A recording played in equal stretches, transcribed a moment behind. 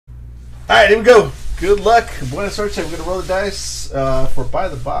right, here we go. Good luck. Buena suerte. We're going to roll the dice for Buy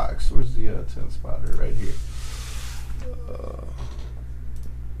the Box. Where's the 10 spotter? Right here.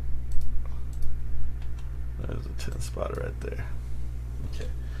 There's a 10 spotter right there. Okay.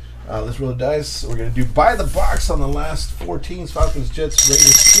 Let's roll the dice. We're going to do Buy the Box on the last 4 teams. Falcons, Jets,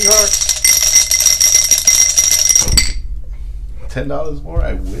 Raiders, Seahawks. $10 more?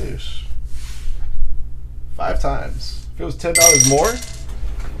 I wish. 5 times. If it was $10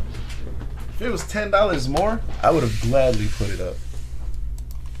 more, I would have gladly put it up.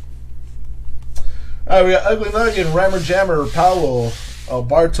 All right, we got Ugly Nugget, Rammer Jammer, Powell,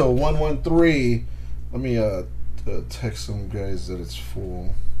 Barto, 113. Let me text some guys that it's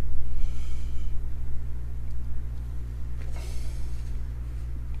full.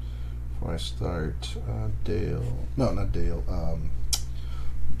 Before I start, Dale. No, not Dale.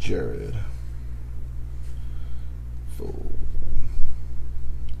 Jared. Full.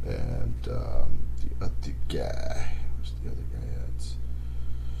 And the other guy. Where's the other guy at?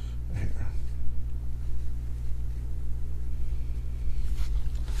 Right here.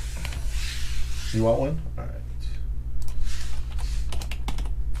 You want one? All right.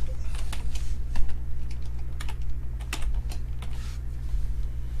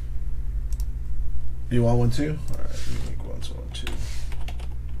 You want one too? All right, unique one's one too.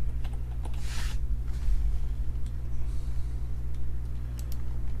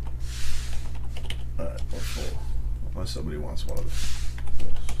 All right, we're full. Unless somebody wants one of them.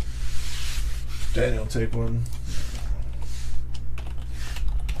 Daniel, take one.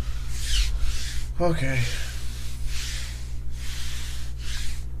 Okay.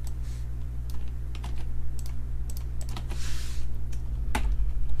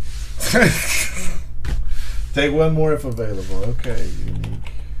 Take one more if available. Okay,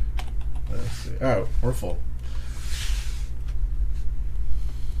 unique. Let's see. All right, we're full.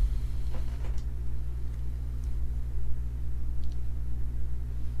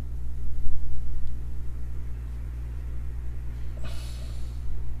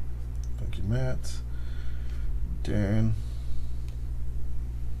 Thank you, Matt. Darren.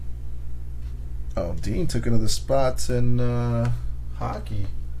 Oh, Dean took another spot in hockey.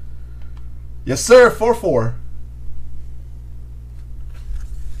 Yes, sir. 4-4.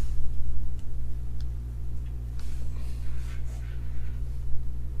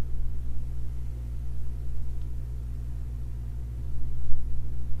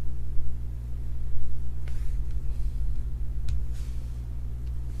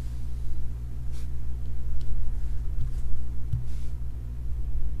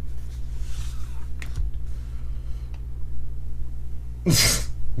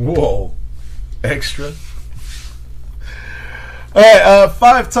 Whoa. Extra. Alright,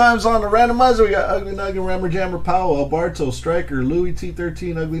 5 times on the randomizer. We got Ugly Nugget, Rammer Jammer, Powell, Alberto, Striker, Louis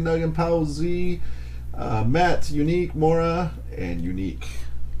T13, Ugly Nugget, Powell Z, Matt, Unique, Mora, and Unique.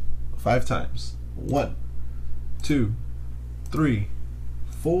 5 times. 1, 2, 3,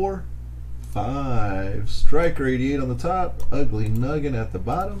 4, 5. Striker 88 on the top, Ugly Nugget at the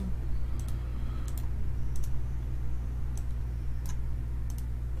bottom.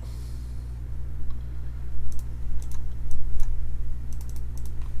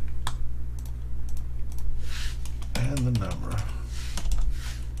 The number.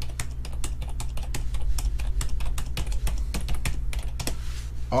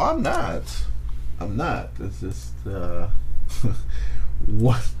 Oh, I'm not. It's just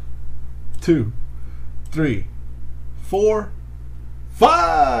 1, 2, 3, 4,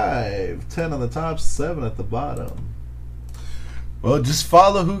 5. 10 on the top, 7 at the bottom. Well, just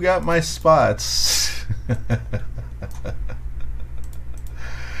follow who got my spots.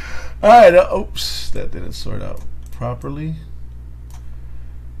 All right. Oops, that didn't sort out properly.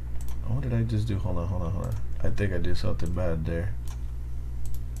 What did I just do? Hold on. I think I did something bad there.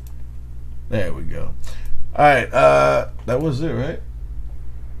 There we go. Alright, that was it, right?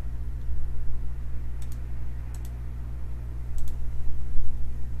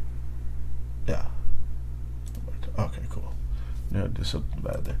 Yeah. Okay, cool. No, I did something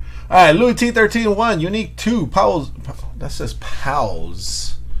bad there. Alright, Louis T13 1, Unique 2, Powell's. That says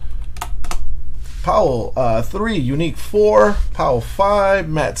Powell's. Powell 3, Unique 4, Powell 5,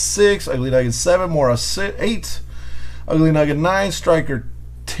 Matt 6, Ugly Nugget 7, Mora 8, Ugly Nugget 9, Striker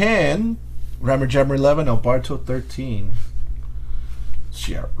 10, Rammer Jammer 11, Alberto 13.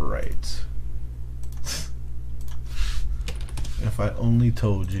 Yeah, right. If I only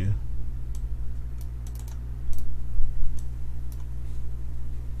told you.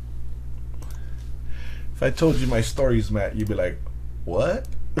 If I told you my stories, Matt, you'd be like, what?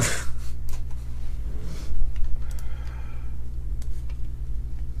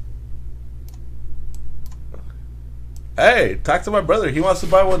 Hey, talk to my brother. He wants to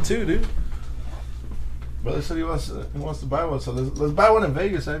buy one too, dude. Brother said he wants to buy one, so let's buy one in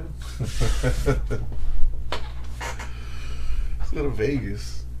Vegas, Ivan. Let's go to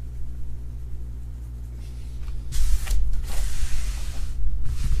Vegas.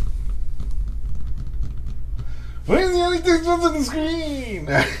 Where's the only thing that's on the screen?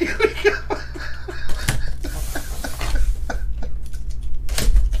 Here we go.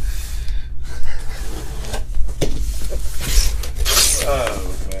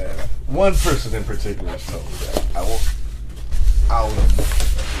 Oh man! One person in particular told me that. I won't. I'll.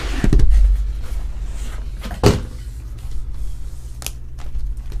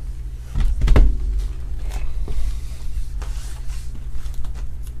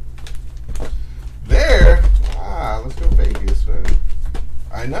 There. Let's go Vegas, man.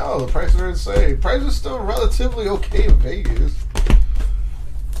 I know the prices are insane. Prices are still relatively okay in Vegas.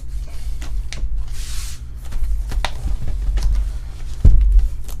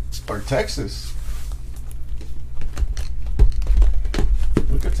 Or Texas.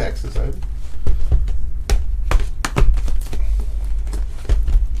 Look at Texas, I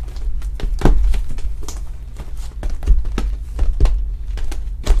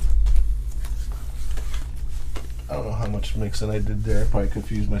don't know how much mixing I did there. I probably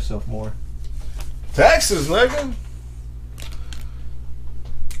confused myself more. Texas, nigga.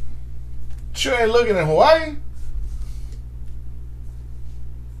 Sure ain't looking at Hawaii.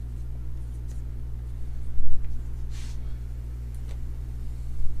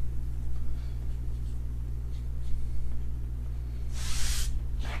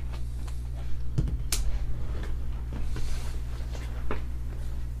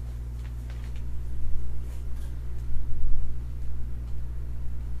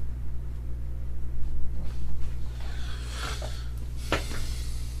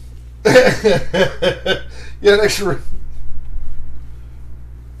 Yeah, next year.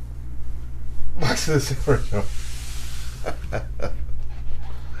 Watch this original.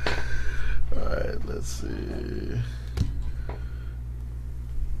 Alright, let's see.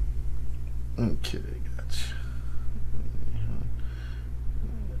 Okay, gotcha.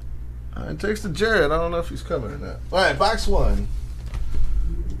 Alright, text to Jared. I don't know if he's coming or not. Alright, box one.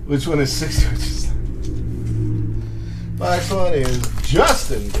 Which one is 60? Box one is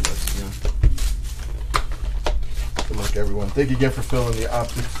Justin. Good luck, everyone. Thank you again for filling the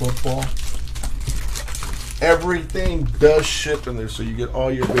Optic football. Everything does ship in there, so you get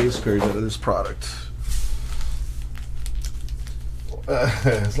all your base cards out of this product.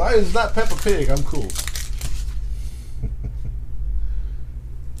 As long as it's not Peppa Pig, I'm cool.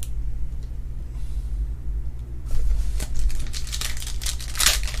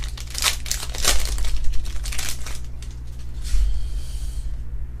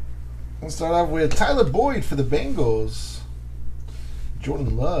 Let's start off with Tyler Boyd for the Bengals.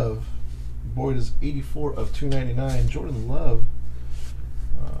 Jordan Love. Boyd is 84 of 299. Jordan Love.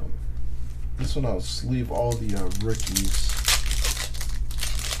 This one I'll sleeve all the rookies.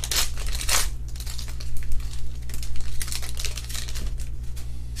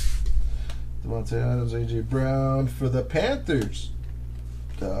 Devontae Adams, A.J. Brown for the Panthers.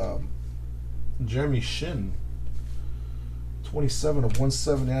 Jeremy Shin. 27 of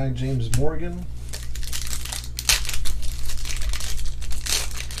 179, James Morgan.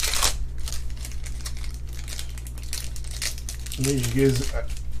 And then you guys,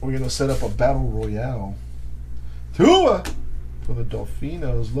 we're going to set up a battle royale. Tua for the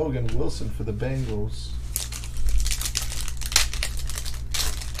Dolphinos, Logan Wilson for the Bengals.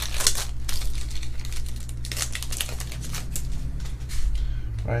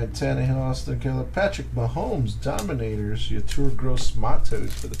 Ryan Tannehill, Austin Keller, Patrick Mahomes, Dominators, Yatur Gross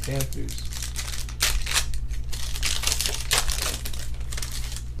Matos for the Panthers.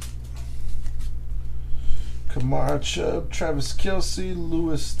 Kamara Chubb, Travis Kelce,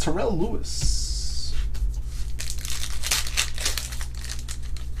 Terrell Lewis.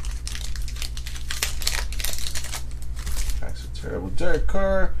 Packs are terrible. Derek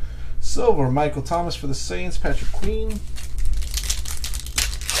Carr, Silver, Michael Thomas for the Saints, Patrick Queen.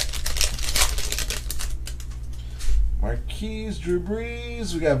 Marquise, Drew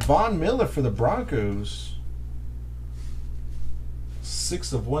Brees. We got Von Miller for the Broncos.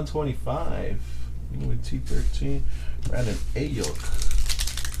 6 of 125. Louis T13. Brandon Ayuk.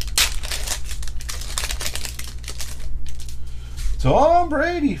 Tom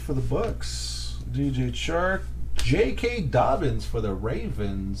Brady for the Bucks. DJ Chark. J.K. Dobbins for the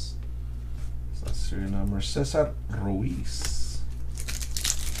Ravens. That's not serial number. Cesar Ruiz.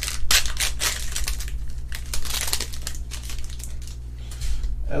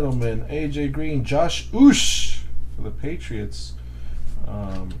 Edelman, AJ Green, Josh Oosh for the Patriots.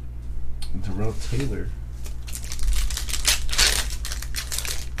 Darrell Taylor.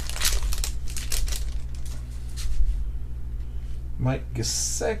 Mike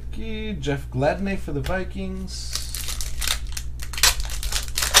Gesicki, Jeff Gladney for the Vikings.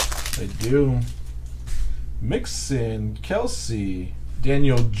 They do. Mixon, Kelsey,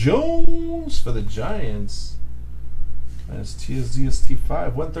 Daniel Jones for the Giants. That's TSDST5,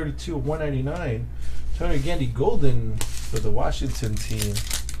 132 of 199. Tony Gandy Golden for the Washington team.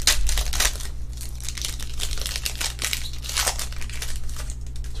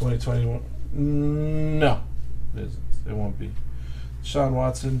 $2021. No, it isn't. It won't be. Sean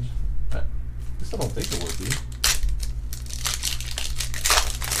Watson. At least I don't think it would be.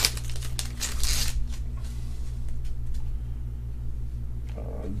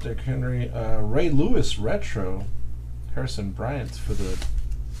 Dick Henry. Ray Lewis retro. Harrison Bryant for the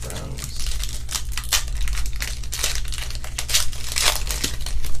Browns.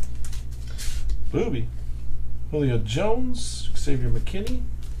 Booby. Julio Jones. Xavier McKinney.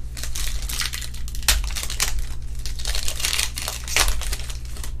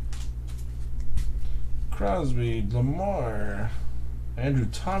 Crosby, Lamar, Andrew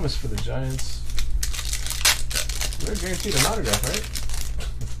Thomas for the Giants. They're guaranteed an autograph, right?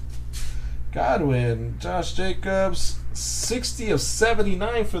 Godwin, Josh Jacobs, 60 of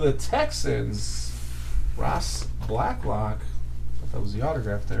 79 for the Texans. Ross Blacklock, I thought that was the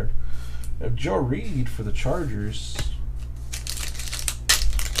autograph there. Joe Reed for the Chargers.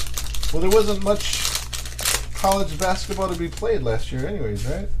 Well, there wasn't much college basketball to be played last year anyways,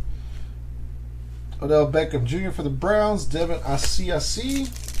 right? Odell Beckham Jr. for the Browns. Devin Asiasi.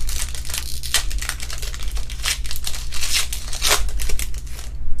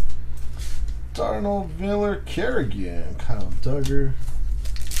 Darnold, Miller, Kerrigan. Kyle Duggar.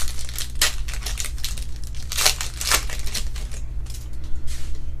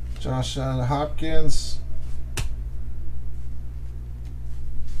 Josh Allen Hopkins.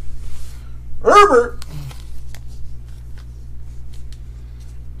 Herbert.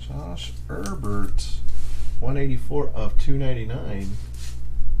 Josh Herbert, 184 of 299.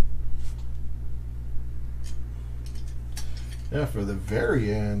 Yeah, for the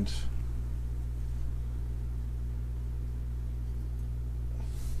very end.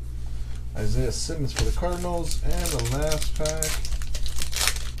 Isaiah Simmons for the Cardinals, and the last pack.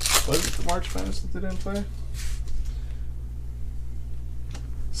 Was it the March Madness that they didn't play?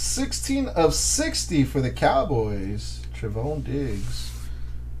 16 of 60 for the Cowboys. Trevon Diggs.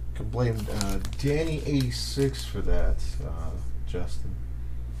 Can blame Danny86 for that, Justin.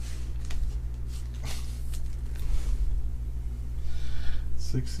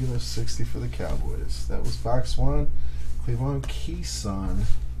 $16 of 60 for the Cowboys. That was box one. Cleveland Keeson.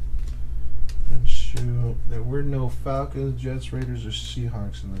 And shoot, there were no Falcons, Jets, Raiders, or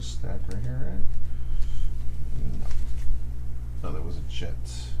Seahawks in this stack right here, right? No. No, there was a Jet.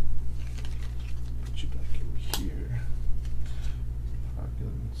 Put you back in here.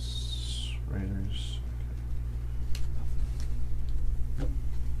 Falcons, Raiders.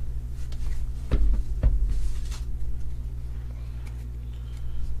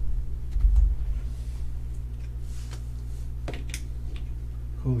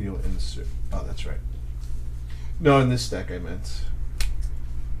 Julio insert. Oh, that's right. No, in this stack I meant.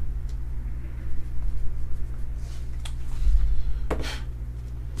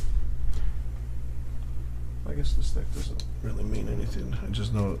 I guess this deck doesn't really mean anything. I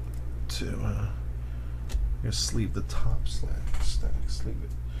just know to I guess sleeve the top stack. Sleeve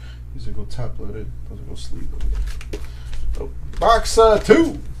it. These are go top loaded. Those are go sleeve loaded. Oh, box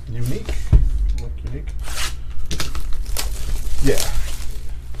 2. Unique. Look unique. Yeah.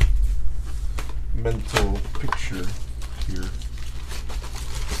 Mental picture here.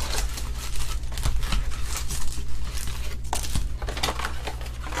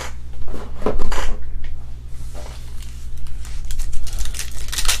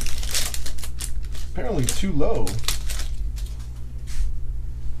 Apparently too low.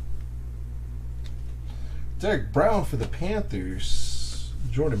 Derek Brown for the Panthers.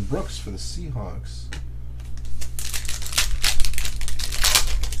 Jordan Brooks for the Seahawks.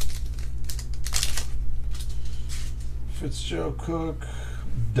 Fitzgerald Cook,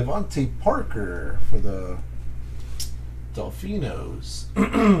 Devontae Parker for the Dolphinos.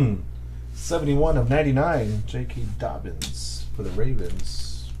 71 of 99, J.K. Dobbins for the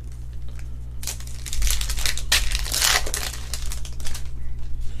Ravens.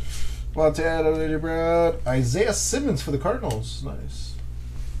 Montana, Brown, Isaiah Simmons for the Cardinals. Nice.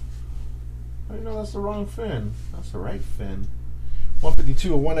 I know that's the wrong fin. That's the right fin.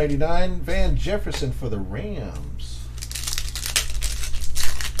 152 of 199. Van Jefferson for the Rams.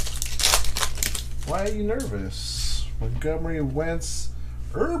 Why are you nervous? Montgomery, Wentz,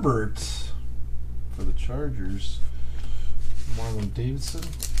 Herbert for the Chargers. Marlon Davidson.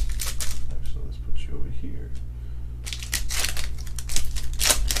 Actually, let's put you over here.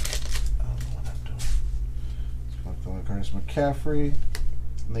 I don't know what I'm doing. Let's collect all the cards. McCaffrey,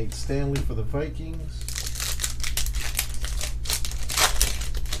 Nate Stanley for the Vikings.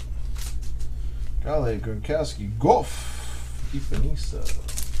 Gale, Gronkowski, Goff, Ipanisa.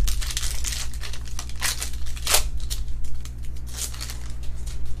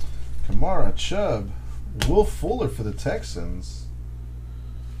 Kamara, Chubb, Will Fuller for the Texans.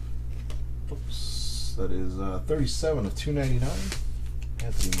 Oops, that is 37 of 299.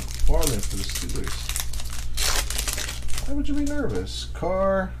 Anthony McFarland for the Steelers. Why would you be nervous?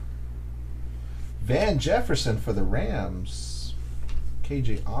 Carr, Van Jefferson for the Rams.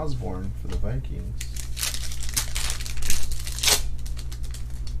 KJ Osborne for the Vikings.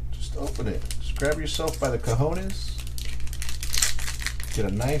 Just open it. Just grab yourself by the cojones. Get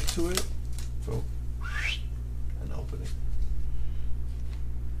a knife to it. Go and open it.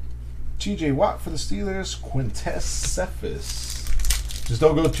 TJ Watt for the Steelers. Quintez Cephas. Just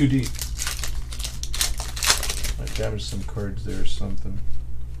don't go too deep. Might damage some cards there or something.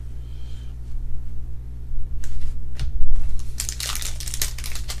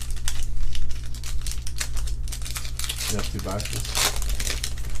 You have 2 boxes?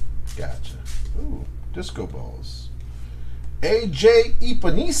 Gotcha. Ooh, disco balls. AJ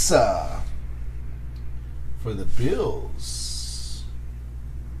Ipanisa for the Bills.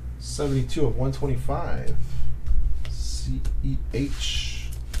 72 of 125. CEH.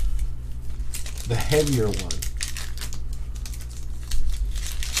 The heavier one.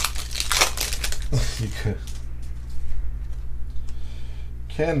 You could.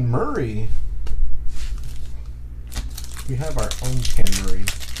 Ken Murray. We have our own Ken Murray.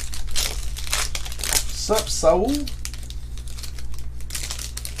 Sup, Saul?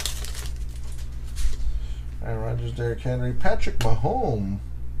 Aaron Rodgers, Derrick Henry, Patrick Mahomes.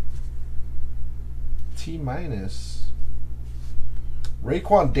 T-.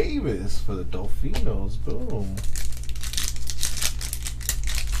 Raekwon Davis for the Dolphinos. Boom.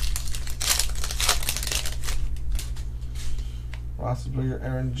 Roethlisberger,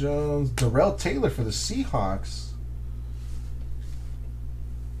 Aaron Jones, Darrell Taylor for the Seahawks.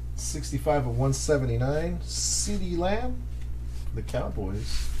 65 of 179. CeeDee Lamb for the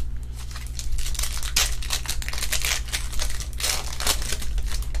Cowboys.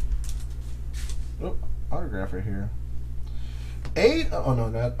 Oh, autograph right here. 8. Oh no,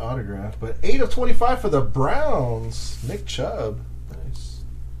 not autograph, but 8 of 25 for the Browns. Nick Chubb. Nice.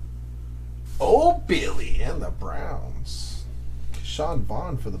 Oh, Billy and the Browns. Sean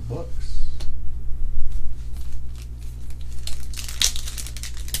Vaughn for the Bucks.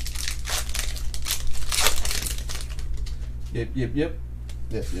 Yep.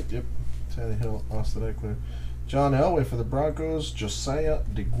 Tannehill, Austin Eckler. John Elway for the Broncos. Josiah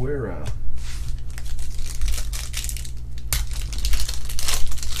DeGuara.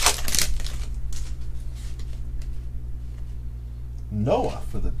 Noah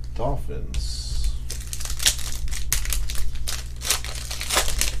for the Dolphins.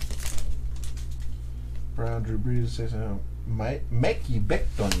 Brown, Drew Brees, Mackie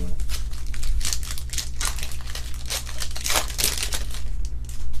Becton.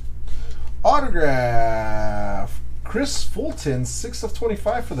 Autograph. Chris Fulton, 6 of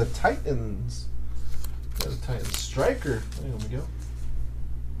 25 for the Titans. Got a Titans striker. There we go.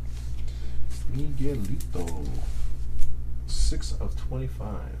 Miguelito. 6 of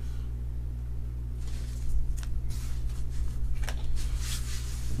 25.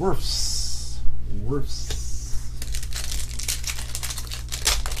 Worfs.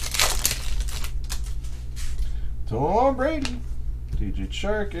 Tom Brady. DJ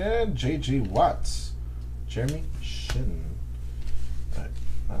Chark and JJ Watts. Jeremy Shin. Alright.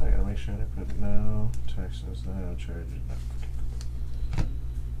 I gotta make sure I put no taxes, no charges, no.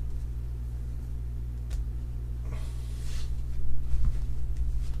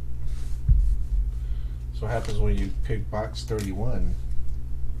 So what happens when you pick box 31?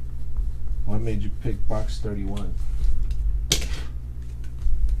 What made you pick box 31?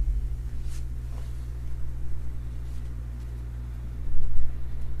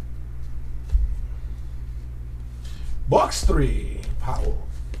 Box 3, Powell.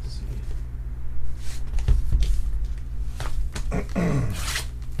 Let's see.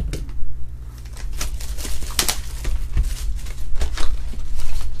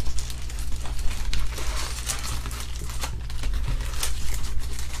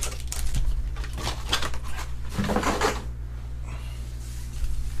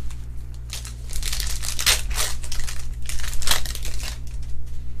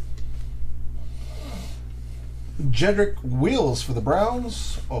 Jedrick Wills for the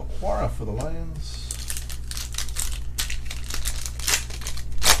Browns. Okwara for the Lions.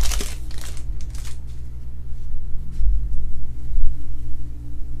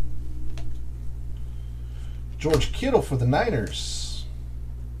 George Kittle for the Niners.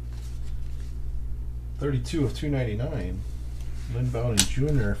 32 of 299. Lynn Bowden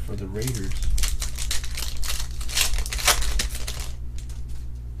Jr. for the Raiders.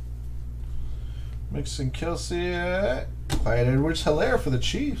 Mixon Kelsey. Clyde Edwards-Helaire for the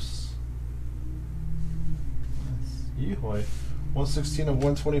Chiefs. Yehoy. 116 of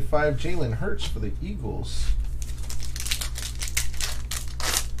 125. Jalen Hurts for the Eagles.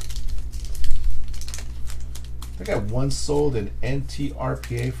 I got one sold in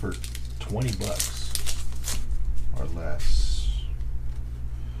NTRPA for $20 or less.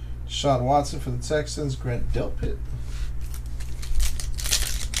 Sean Watson for the Texans. Grant Delpit.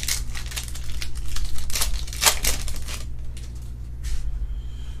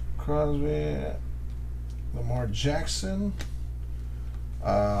 Crosby. Lamar Jackson.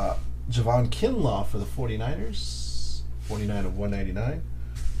 Javon Kinlaw for the 49ers. 49 of 199.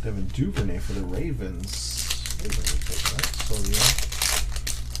 Devin Duvernay for the Ravens. So, yeah.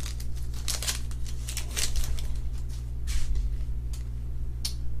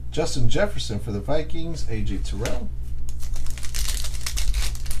 Justin Jefferson for the Vikings. AJ Terrell.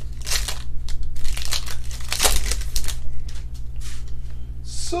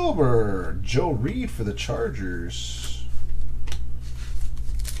 Silver. Joe Reed for the Chargers.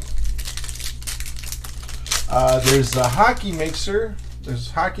 There's a Hockey Mixer. There's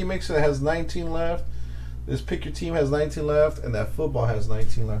Hockey Mixer that has 19 left. This Pick Your Team has 19 left, and that football has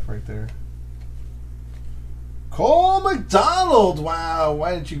 19 left right there. Cole McDonald! Wow,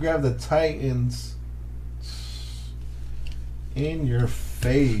 why didn't you grab the Titans? In your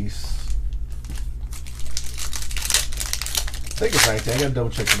face. Take it back there. I gotta double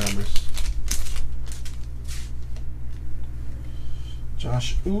check the numbers.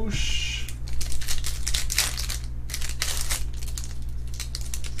 Josh Oosh.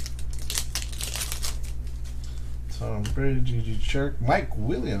 Tom Brady, Gigi Cherk, Mike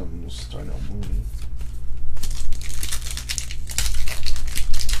Williams, Darnell Mooney.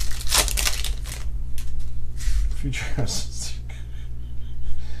 Future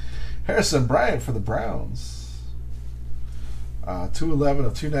Harrison Bryant for the Browns. 211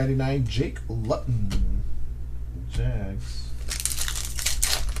 of 299. Jake Luton, Jags.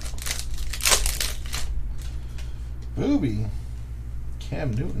 Booby,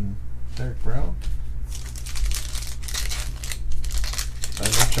 Cam Newton, Derek Brown. Not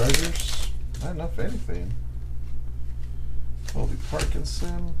enough Chargers. Not enough anything. Colby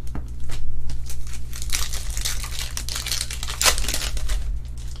Parkinson.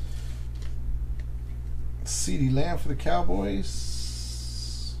 CeeDee Lamb for the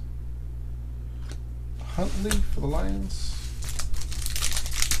Cowboys. Huntley for the Lions.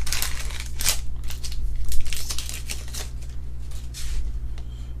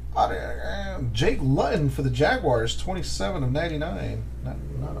 Jake Luton for the Jaguars, 27 of 99. Not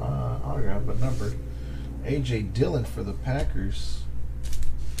autographed, but numbered. AJ Dillon for the Packers.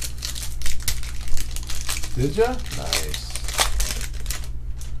 Did ya? Nice.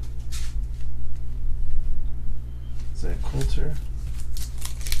 Zach Coulter.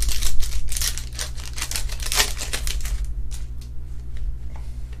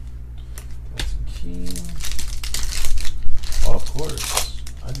 That's Keen. Oh, of course.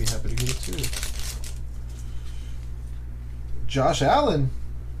 I'd be happy to get it too. Josh Allen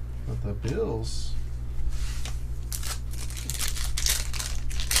with the Bills.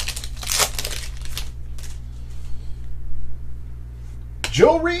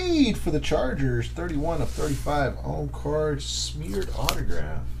 Joe Reed for the Chargers, 31 of 35 on card smeared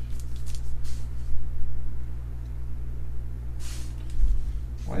autograph.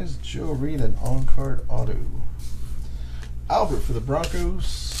 Why is Joe Reed an on card auto? Albert for the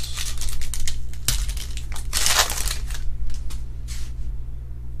Broncos.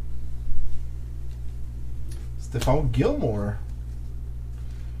 Stephon Gilmore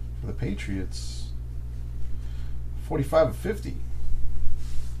for the Patriots. 45 of 50.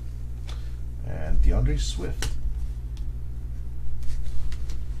 And DeAndre Swift.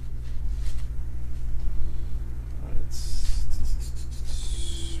 Let's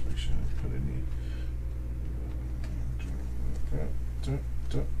make sure I put any. Okay.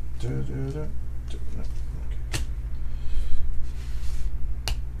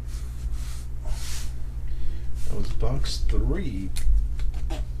 That was box 3.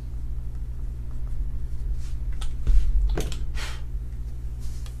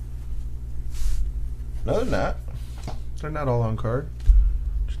 No, they're not. They're not all on card.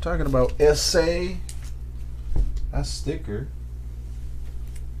 You're talking about SA. That's sticker.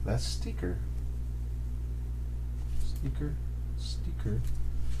 That's sticker. Sticker.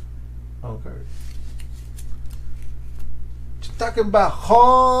 On card. You're talking about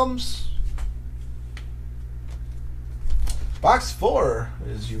Holmes. Box 4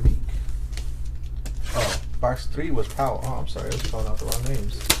 is unique. Oh, box 3 was Powell. Oh, I'm sorry, I was calling out the wrong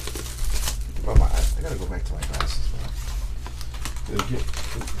names. I gotta go back to my glasses, man. Get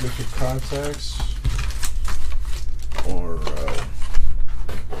different contacts. Or,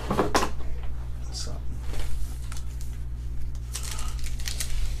 something.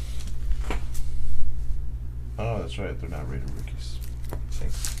 Oh, that's right, they're not rated rookies.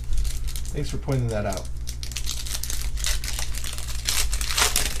 Thanks for pointing that out.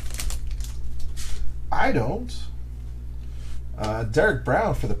 I don't. Derek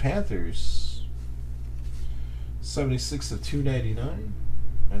Brown for the Panthers. 76 of 299.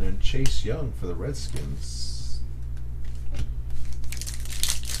 And then Chase Young for the Redskins.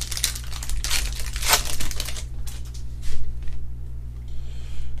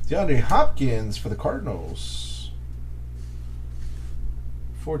 DeAndre Hopkins for the Cardinals.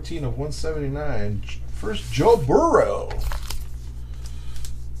 14 of 179. First Joe Burrow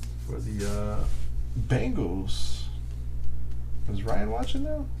for the Bengals. Is Ryan watching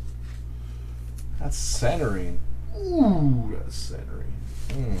now? That's centering. Ooh, that's centering.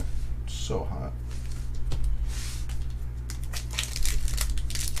 So hot.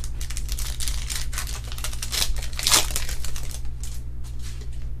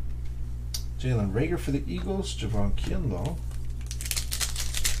 Jalen Reagor for the Eagles. Javon Kinlaw.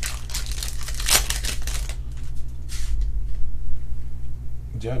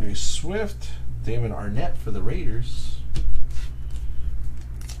 DeAndre Swift. Damon Arnett for the Raiders.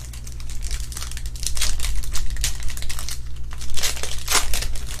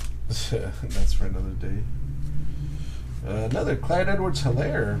 That's for another day. Another Clyde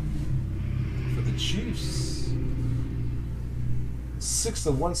Edwards-Helaire for the Chiefs. 6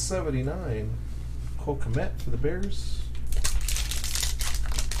 of 179. Cole Kmet for the Bears.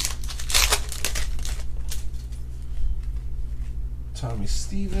 Tommy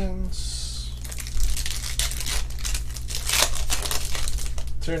Stevens.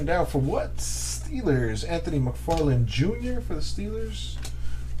 Turned down for what? Steelers. Anthony McFarland Jr. for the Steelers.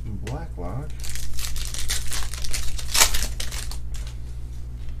 Blacklock.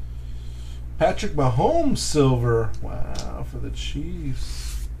 Patrick Mahomes silver. Wow, for the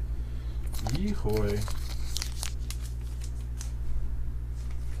Chiefs. Yeehoy.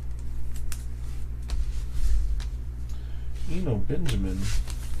 Eno Benjamin.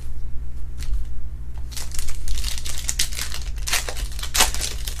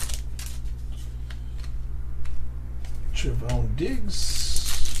 Trevon Diggs.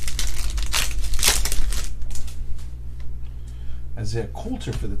 Isaiah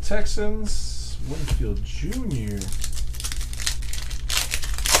Coulter for the Texans. Winfield Jr.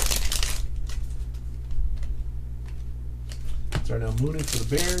 Darnell Mooney for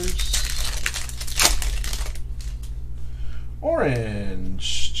the Bears.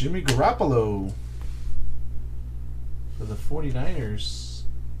 Orange. Jimmy Garoppolo for the 49ers.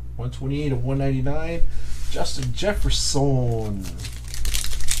 128 of 199. Justin Jefferson.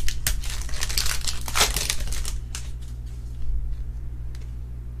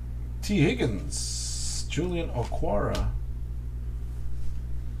 T. Higgins, Julian Okwara.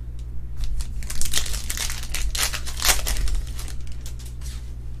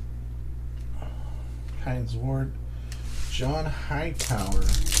 Hines Ward, John Hightower.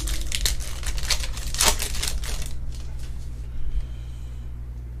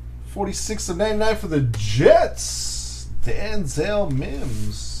 $46 of 99 for the Jets. Denzel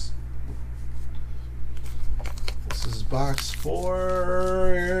Mims. This is box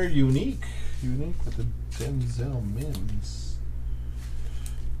 4. Unique with the Denzel Mims.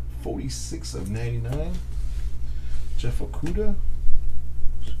 46 of 99. Jeff Okudah.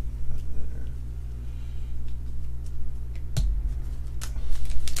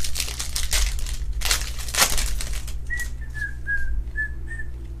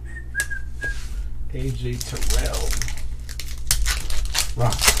 AJ Terrell.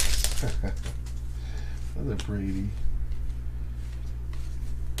 Wow. Another Brady.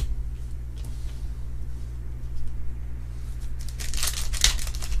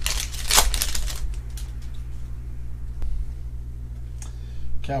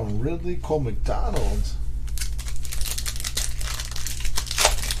 Calvin Ridley, Cole McDonald.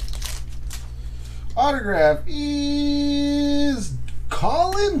 Autograph is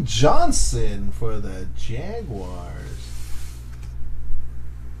Colin Johnson for the Jaguars.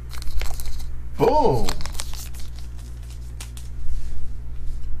 Boom.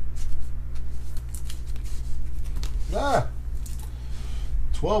 Ah.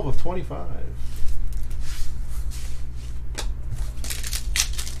 12 of 25.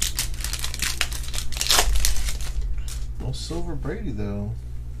 No Silver Brady, though.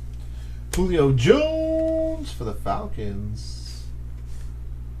 Julio Jones for the Falcons.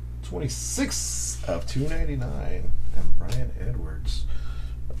 26 of 299. And Brian Edwards.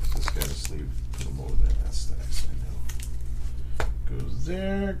 I'll put this guy to sleep. Put him over there. That's nice. I know. Goes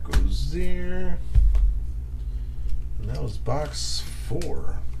there. Goes there. And that was box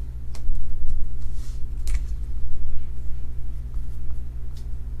 4.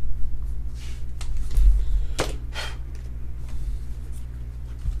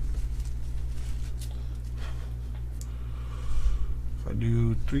 I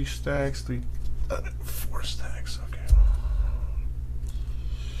do 3 stacks, 4 stacks, okay.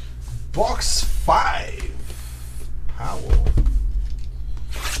 Box 5, Powell.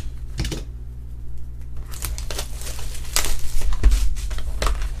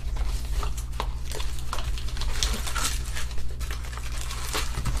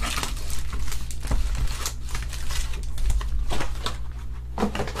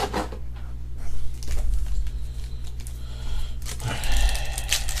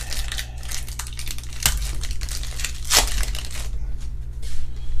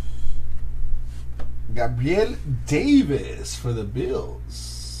 Gabriel Davis for the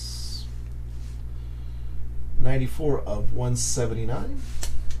Bills. 94 of 179.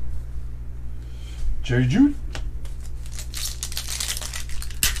 Jerry Jude.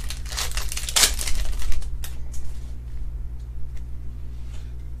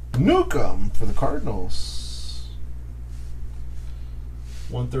 Newcomb for the Cardinals.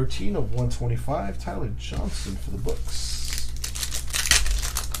 113 of 125. Tyler Johnson for the Bucks.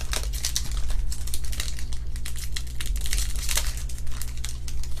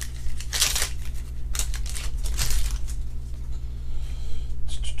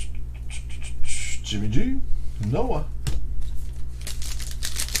 Jimmy G, Noah.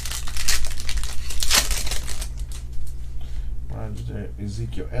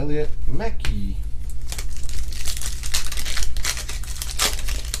 Ezekiel Elliott, Mackey.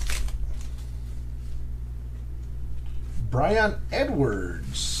 Brian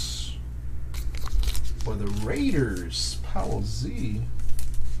Edwards for the Raiders, Powell Z.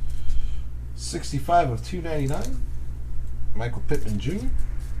 65 of 299. Michael Pittman Jr.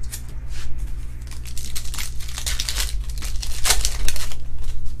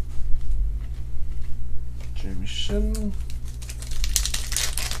 Jamie Shin.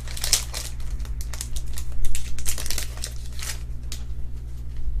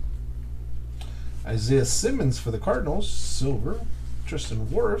 Isaiah Simmons for the Cardinals, silver. Tristan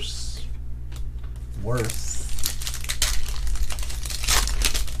Wirfs.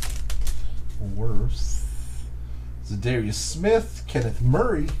 Zadarius Smith, Kenneth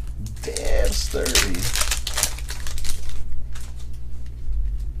Murray, damn sturdy.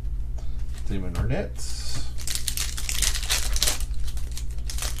 Damon Arnett.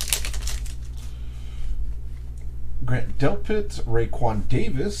 Grant Delpit, Raekwon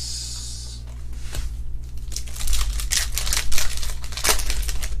Davis.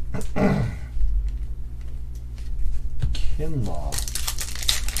 Kinlaw.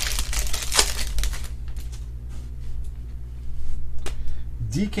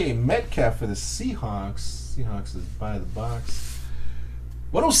 DK Metcalf for the Seahawks. Seahawks is by the box.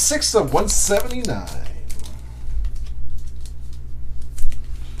 106 of 179.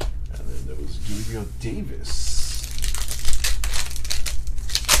 And then there was Gabriel Davis.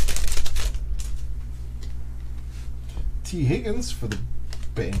 T. Higgins for the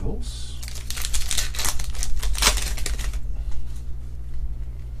Bengals.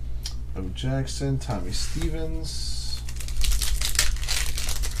 O. Jackson, Tommy Stevens.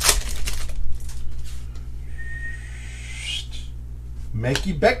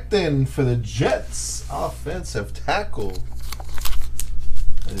 Mackie Becton for the Jets, offensive tackle.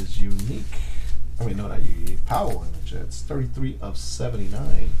 That is unique. I mean, no, not unique. Powell in the Jets, 33 of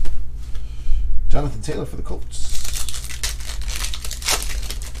 79. Jonathan Taylor for the Colts.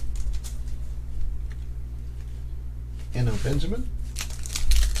 Eno Benjamin.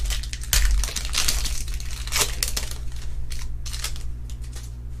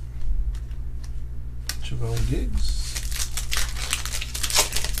 Javon Diggs.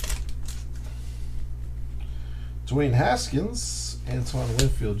 Dwayne Haskins, Antoine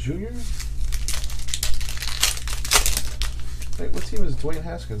Winfield Jr. Wait, what team is Dwayne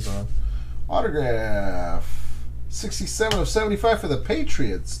Haskins on? Autograph. 67 of 75 for the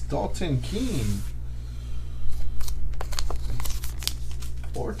Patriots. Dalton Keene.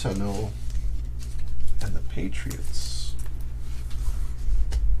 Ortano and the Patriots.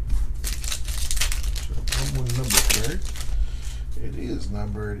 So one more number card. It is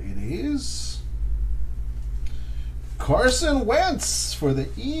numbered. It is Carson Wentz for the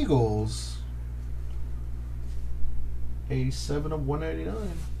Eagles. 87 of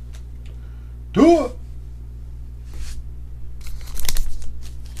 199. Tua.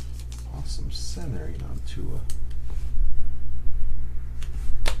 Awesome centering on Tua.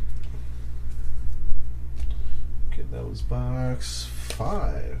 Okay, that was box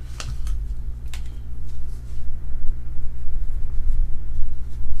 5.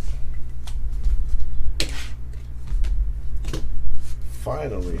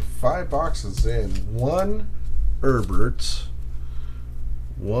 Finally, 5 boxes in. 1 Herbert,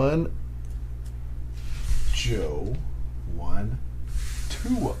 1 Joe, 1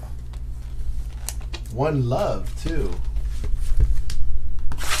 Tua, 1 Love too.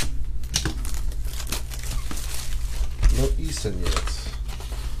 No Eason yet.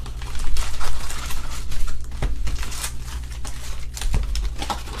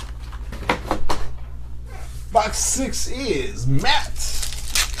 Box 6 is Matt.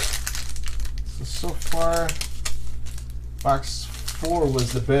 So far, box 4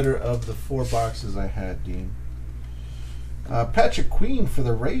 was the better of the 4 boxes I had, Dean. Patrick Queen for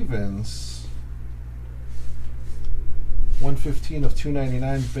the Ravens. 115 of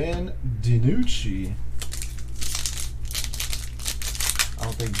 299. Ben DiNucci. I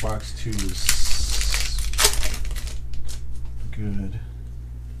don't think box 2 is good.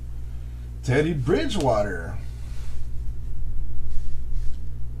 Teddy Bridgewater.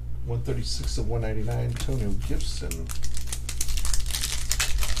 136 of 199. Antonio Gibson.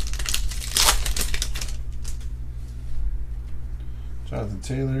 Jonathan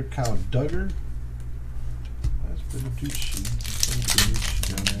Taylor. Kyle Duggar. That's Benucci.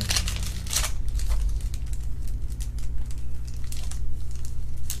 Down there.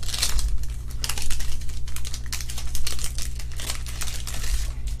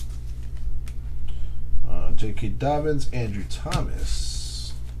 J.K. Dobbins. Andrew Thomas.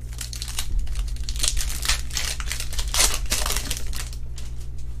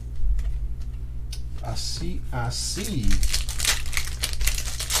 I see.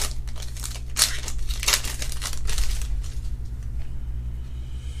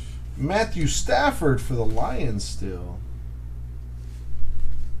 Matthew Stafford for the Lions still.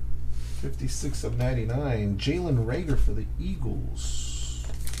 56 of 99. Jalen Reagor for the Eagles.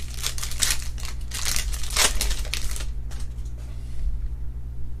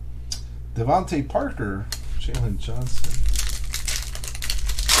 Devontae Parker. Jalen Johnson.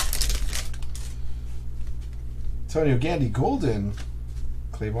 Antonio Gandy Golden.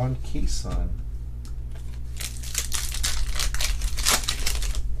 Clavon Kayson.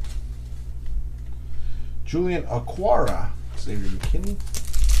 Julian Aquara. Xavier McKinney.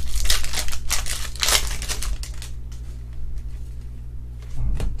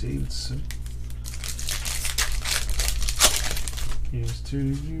 Davidson. Here's to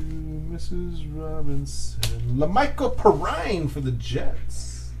you, Mrs. Robinson. LaMichael Perrine for the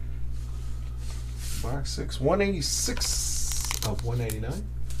Jets. Box 6, 186 of 189.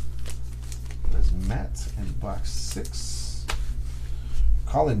 That's Matt in box 6.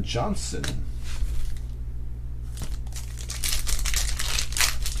 Colin Johnson.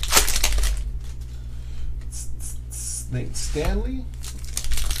 Nate Stanley.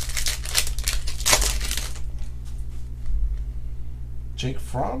 Jake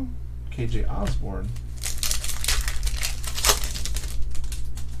Fromm. KJ Osborne.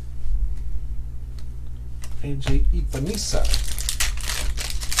 AJ Ipanisa.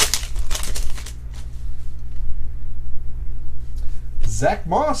 Zach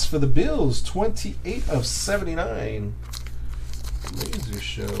Moss for the Bills, 28 of 79. Laser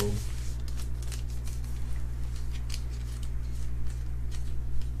show.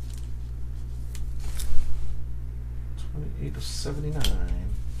 Of 79.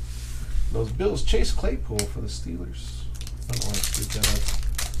 Those Bills. Chase Claypool for the Steelers. I don't want to scoop that up.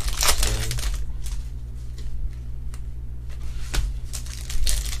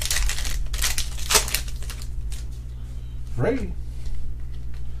 Brady.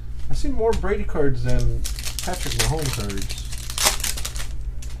 I've seen more Brady cards than Patrick Mahomes cards.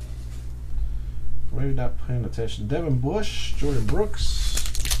 Maybe not paying attention. Devin Bush, Jordan Brooks.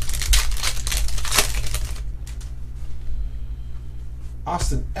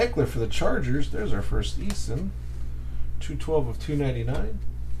 Austin Eckler for the Chargers. There's our first Eason. 212 of 299.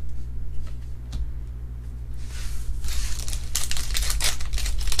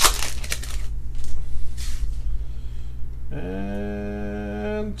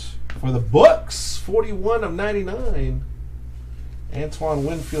 For the Bucks, 41 of 99. Antoine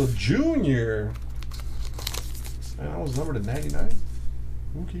Winfield Jr. That was numbered to 99.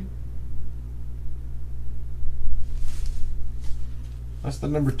 Okay. That's the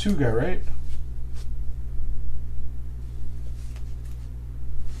number 2 guy, right?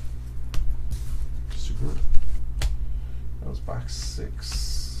 Super. That was box 6.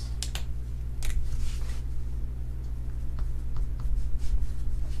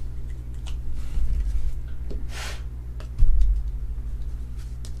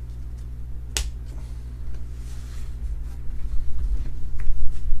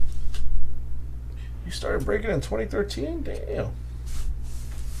 You started breaking in 2013? Damn.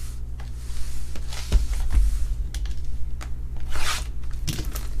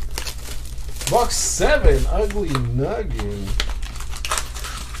 Box 7, Ugly Nuggin.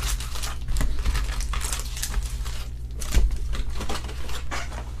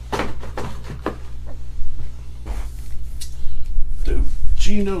 Dude,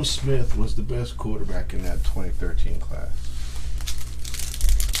 Geno Smith was the best quarterback in that 2013 class.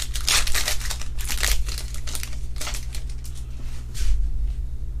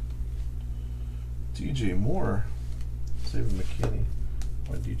 DJ Moore, David McKinney.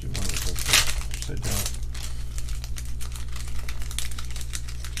 Why DJ Moore was upside down?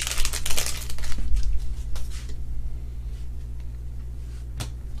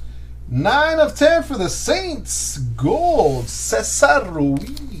 9 of 10 for the Saints. Gold, Cesar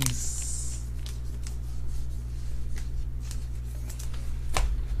Ruiz.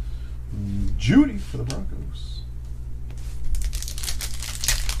 Judy for the Broncos.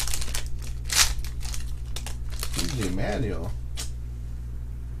 DJ Manuel.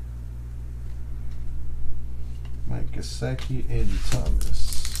 Mike Gesicki, Andy Thomas.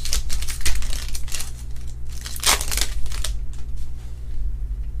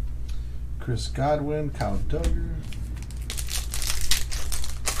 Chris Godwin, Kyle Duggar.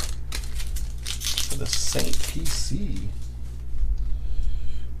 For the Saint PC.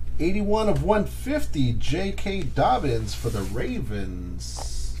 81 of 150, J.K. Dobbins for the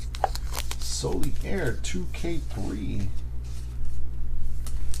Ravens. Solely Air, 2K3.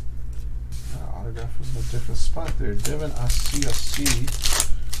 Autograph was in a different spot there. Devin Asiasi.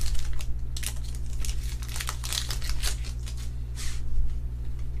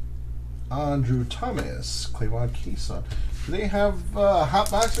 Andrew Thomas, Clayvon Keeson. Do they have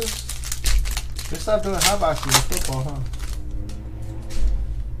hot boxes? They stopped doing hot boxes in football, huh?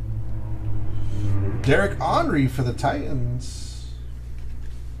 Derek Henry for the Titans.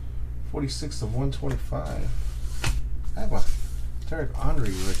 46 of 125. I have a Derek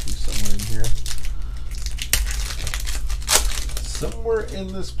Henry rookie somewhere in here. Somewhere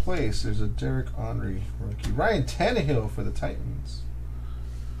in this place, there's a Derek Henry rookie. Ryan Tannehill for the Titans.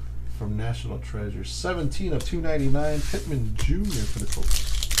 From National Treasure. 17 of 299. Pittman Jr. for the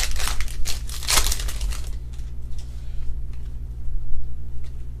Colts.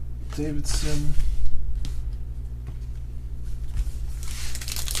 Davidson.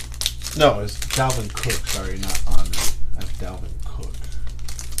 No, it's Dalvin Cook. Sorry, not Henry. That's Dalvin Cook.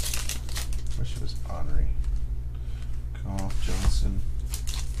 Wish it was Henry. Goff, Johnson.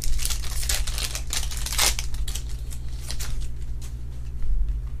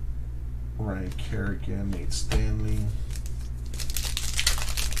 Ryan Kerrigan, Nate Stanley.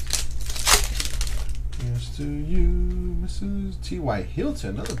 Here's to you, Mrs. T.Y.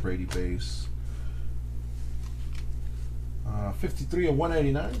 Hilton, another Brady base. 53 of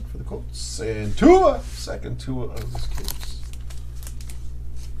 189 for the Colts. And Tua, second Tua of this case.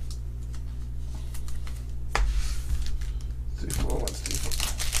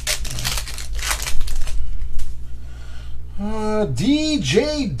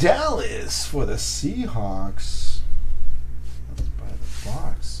 DJ Dallas for the Seahawks. Let's buy the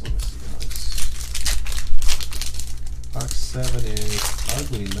box for the Seahawks. Box 7 is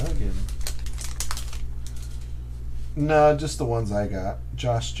Ugly Nuggin. No, just the ones I got.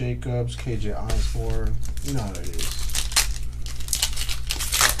 Josh Jacobs, KJ Osborne. You know how it is.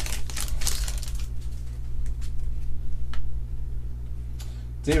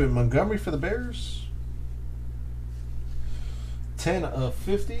 David Montgomery for the Bears. 10 of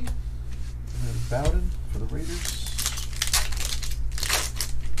 50. And Bowden for the Raiders.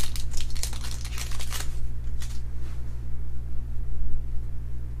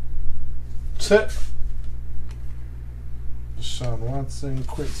 Set. Deshaun Watson,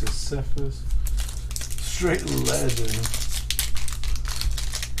 Quincy Cephas, straight legend.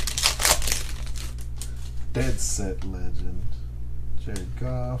 Dead set legend. Jared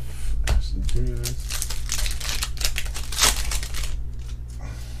Goff, Ashton Davis.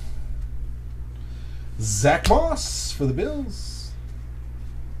 Zach Moss for the Bills.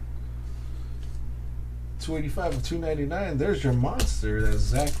 285 of 299. There's your monster. That's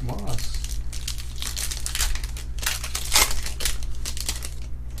Zach Moss.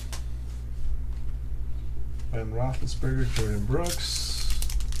 Ben Roethlisberger, Jordan Brooks.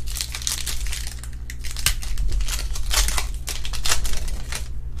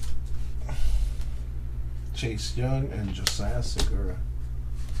 Chase Young and Josiah Segura.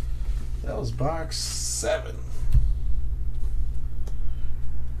 That was box 7.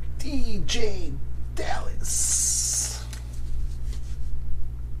 DJ Dallas.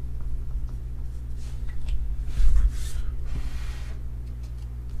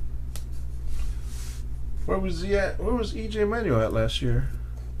 Where was he at? Where was EJ Manuel at last year?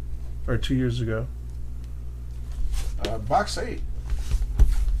 Or 2 years ago? Box 8.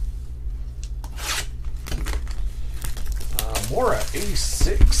 Mora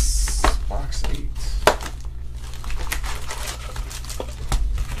 86. Box 8.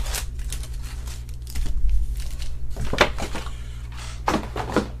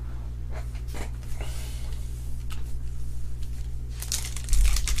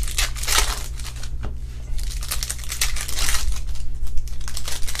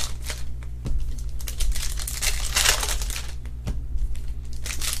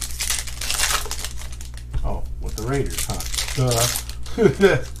 Oh, with the Raiders, huh?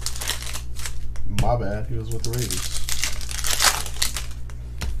 My bad. He was with the Raiders.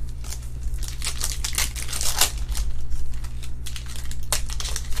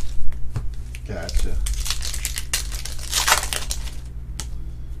 Gotcha.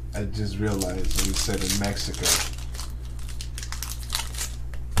 I just realized when he said in Mexico.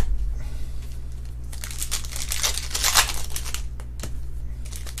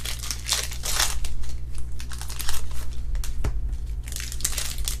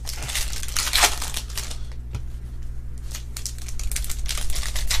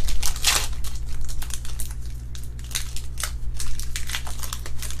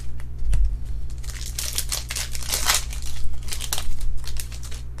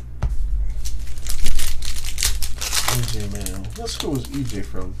 EJ Manuel. What school was EJ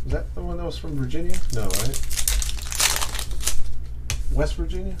from? Is that the one that was from Virginia? No, right? West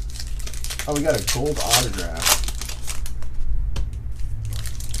Virginia? Oh, we got a gold autograph.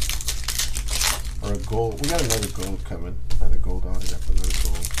 Or a gold. We got another gold coming. Not a gold autograph, another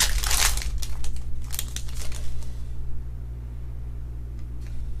gold.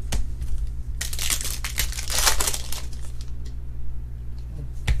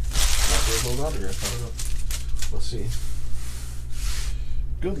 Might be a gold autograph. I don't know. We'll see.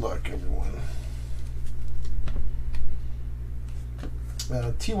 Good luck, everyone.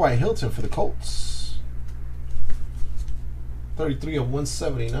 T.Y. Hilton for the Colts. 33 of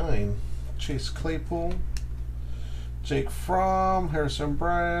 179. Chase Claypool. Jake Fromm. Harrison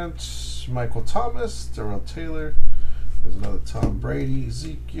Bryant. Michael Thomas. Darrell Taylor. There's another Tom Brady.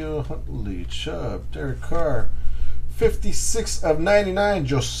 Ezekiel Huntley. Chubb. Derek Carr. 56 of 99.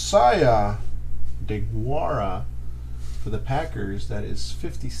 Josiah DeGuara for the Packers. That is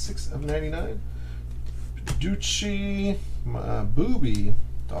 56 of 99. Ducci, Booby,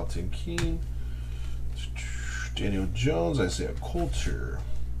 Dalton Keene, Daniel Jones, Isaiah Coulter,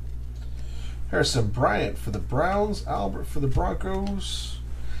 Harrison Bryant for the Browns, Albert for the Broncos,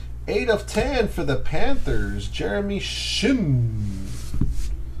 8 of 10 for the Panthers, Jeremy Shin.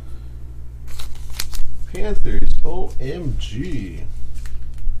 Panthers, OMG.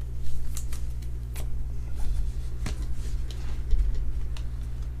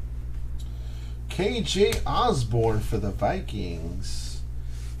 KJ Osborne for the Vikings.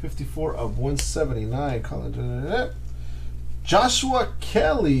 54 of 179. Joshua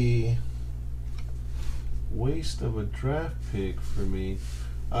Kelly. Waste of a draft pick for me.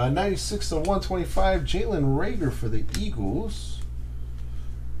 96 of 125. Jalen Reagor for the Eagles.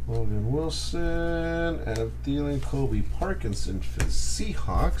 Logan Wilson. Adam Thielen. Kobe Parkinson for the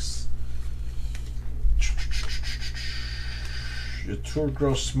Seahawks. Yatur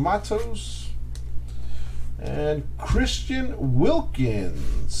Gross Matos. And Christian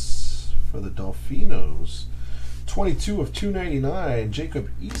Wilkins for the Dolphinos. 22 of 299.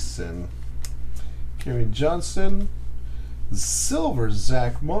 Jacob Eason. Kerryon Johnson. Silver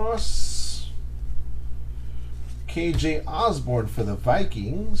Zach Moss. KJ Osborne for the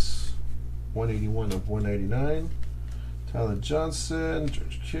Vikings. 181 of 199. Tyler Johnson.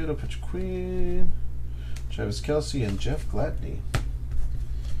 George Kittle. Patrick Queen. Travis Kelce and Jeff Gladney.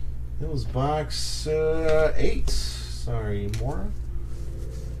 That was box 8. Sorry, Mora.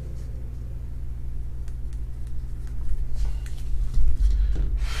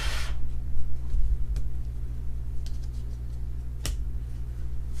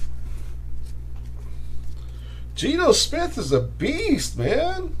 Geno Smith is a beast,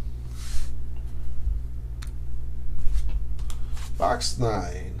 man. Box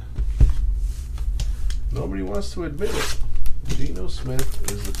 9. Nobody wants to admit it. Geno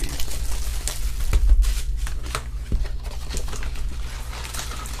Smith is a beast.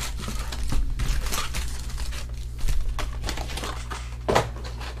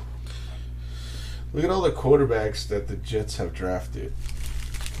 Look at all the quarterbacks that the Jets have drafted.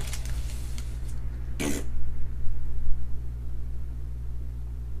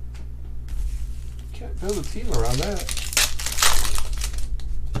 Can't build a team around that.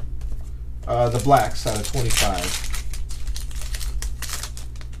 The Blacks out of 25.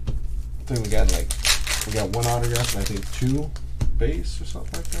 I think we got one autograph and I think 2 base or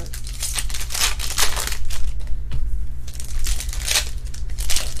something like that.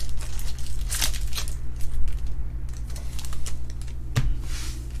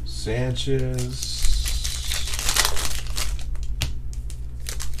 Sanchez.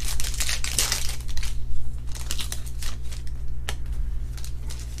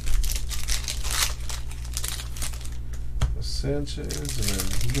 Sanchez, and then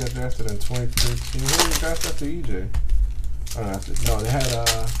he got drafted in 2013. Who did he draft after EJ? Oh, no, they had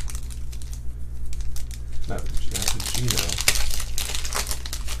not after Geno.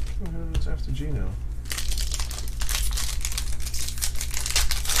 Who was after Geno?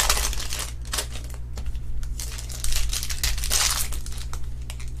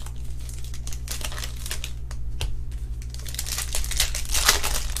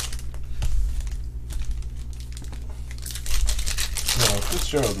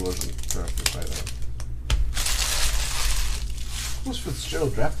 Fitzgerald wasn't drafted by them. Who was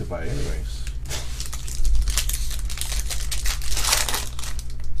Fitzgerald drafted by, anyways?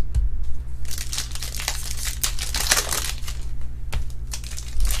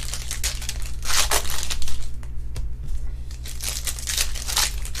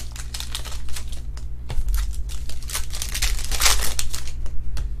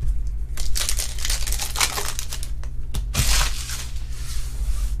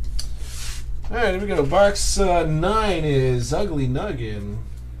 Alright, here we go. Box 9 is Ugly Nuggin.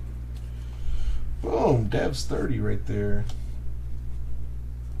 Boom. Dev's 30 right there.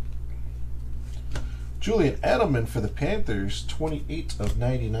 Julian Edelman for the Panthers, 28 of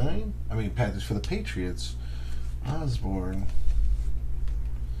 99. I mean, Panthers for the Patriots. Osborne.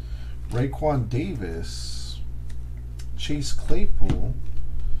 Raekwon Davis. Chase Claypool.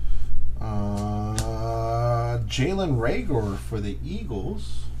 Jalen Reagor for the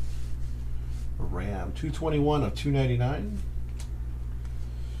Eagles. Ram, 221 of 299.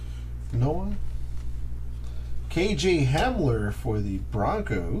 Noah. KJ Hamler for the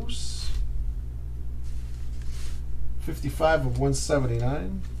Broncos. 55 of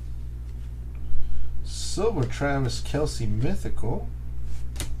 179. Silver Travis Kelce Mythical.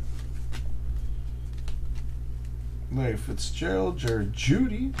 Larry Fitzgerald, Jared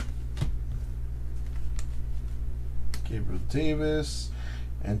Judy. Gabriel Davis.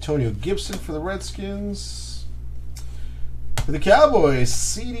 Antonio Gibson for the Redskins. For the Cowboys,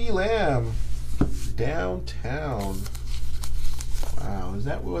 CeeDee Lamb. Downtown. Wow, is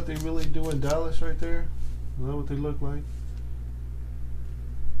that what they really do in Dallas right there? Is that what they look like?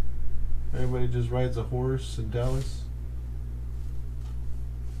 Everybody just rides a horse in Dallas?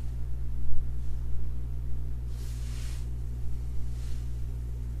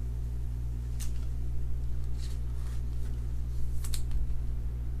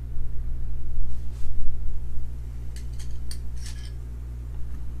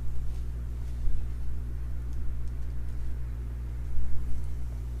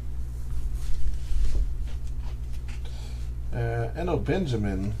 Eno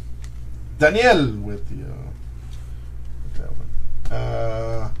Benjamin. Daniel with that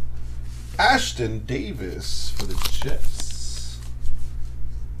one. Ashton Davis for the Jets.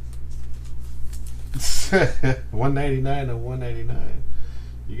 199 of 199.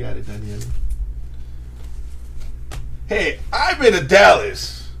 You got it, Daniel. Hey, I've been to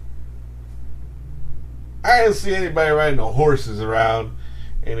Dallas. I didn't see anybody riding no horses around,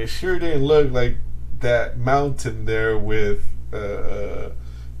 and it sure didn't look like that mountain there with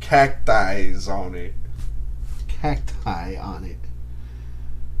cacti on it. Cacti on it.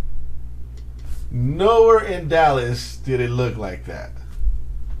 Nowhere in Dallas did it look like that.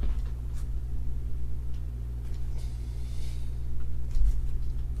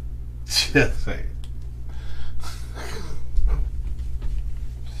 Just saying.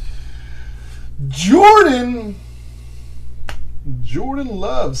 Jordan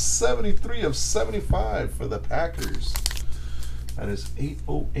Love, 73 of 75 for the Packers. That is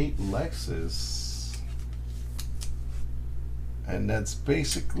 808 Lexus. And that's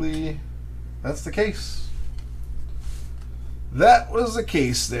basically, that's the case. That was the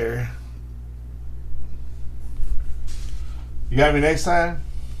case there. You got me next time?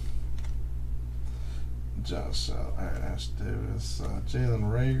 Josh, Ash Davis, Jalen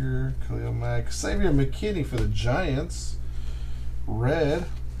Rager, Khalil Mack, Xavier McKinney for the Giants. Red,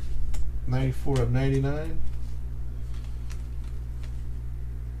 94 of 99.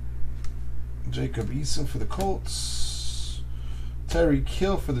 Jacob Eason for the Colts. Tyreek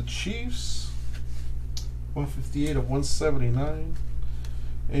Hill for the Chiefs. 158 of 179.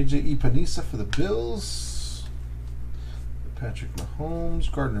 AJ Epinesa for the Bills. Patrick Mahomes.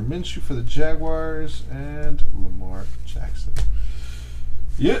 Gardner Minshew for the Jaguars. And Lamar Jackson.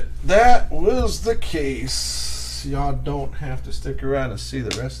 Yep, that was the case. Y'all don't have to stick around to see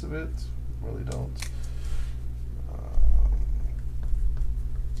the rest of it. Really don't.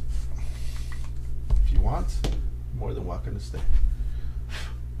 If you want, more than welcome to stay.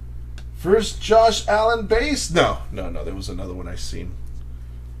 First Josh Allen base. No. There was another one I seen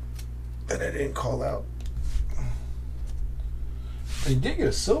that I didn't call out. I did get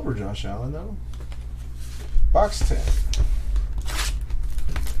a silver Josh Allen though. Box 10.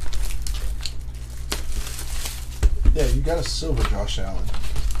 Yeah, you got a silver Josh Allen.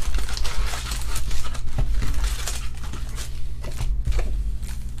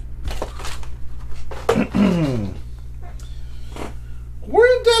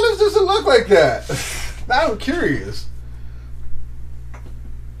 Where in Dallas does it look like that? Now I'm curious.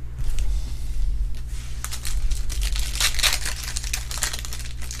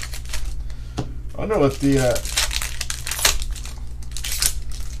 I don't know what the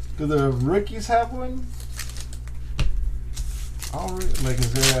do the rookies have one? Like,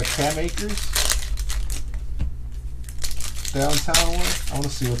 is there a Cam Akers downtown one? I want to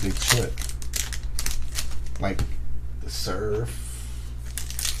see what they put. Like the surf.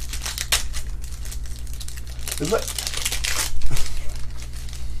 It's like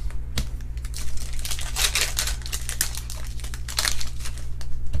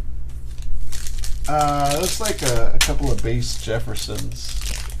looks like a couple of base Jeffersons.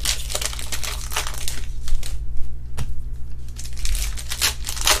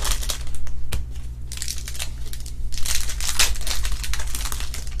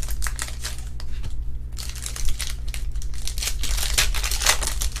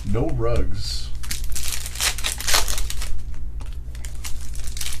 No rugs.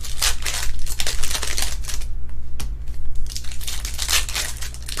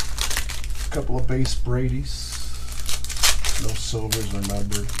 A couple of base Brady's. No silvers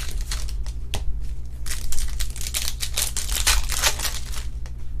remembered.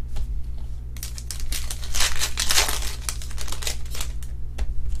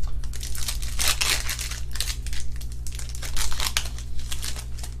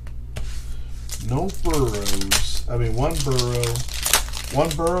 No Burrows. I mean, one Burrow. One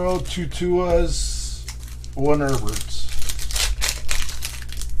Burrow, two Tuas, one Herberts.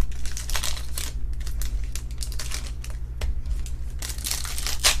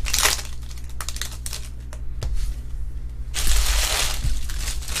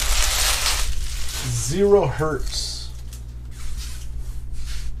 Zero Hurts.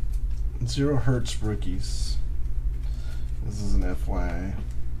 Zero Hurts rookies. This is an FYI.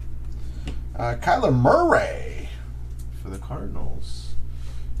 Kyler Murray for the Cardinals.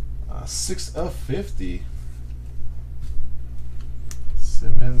 6 of 50.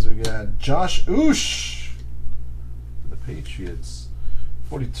 Simmons, we got Josh Oosh for the Patriots.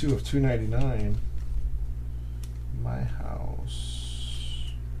 42 of 299. My house.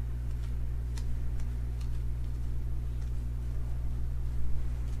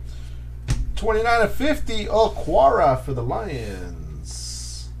 29 of 50. Okwara for the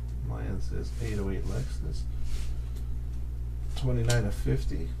Lions. Lions is 808 Lexus. 29 of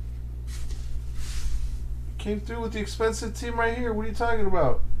 50. Came through with the expensive team right here. What are you talking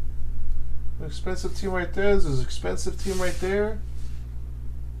about? An expensive team right there. There's an expensive team right there.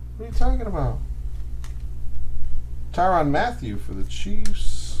 What are you talking about? Tyrann Mathieu for the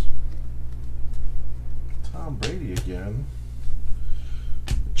Chiefs. Tom Brady again.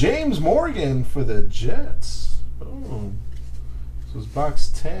 James Morgan for the Jets. Boom. This was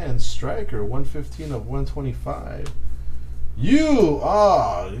box 10. Striker, 115 of 125. You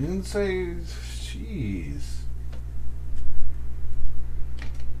didn't say. Jeez.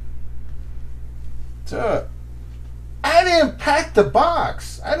 I didn't pack the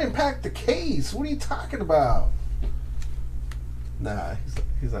box. I didn't pack the case. What are you talking about? Nah,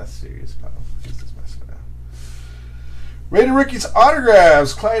 he's not serious, pal. He's just messing around. Rated Rookies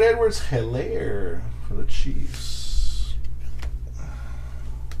autographs. Clyde Edwards-Helaire for the Chiefs.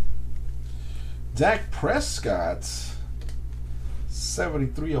 Dak Prescott,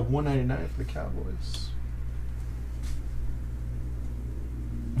 73 of 199 for the Cowboys.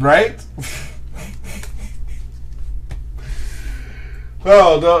 Right?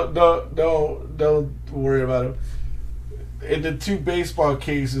 Oh, don't worry about him. In the 2 baseball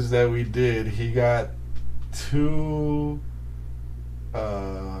cases that we did, he got 2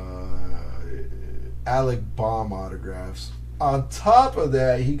 Alec Baum autographs. On top of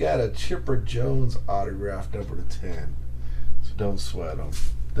that, he got a Chipper Jones autograph number to 10. So don't sweat him.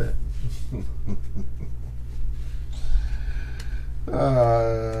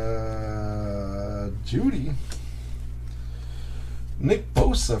 Judy. Nick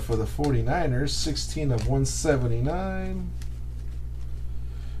Bosa for the 49ers, 16 of 179.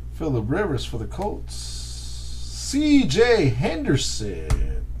 Phillip Rivers for the Colts. C.J.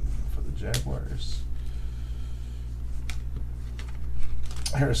 Henderson for the Jaguars.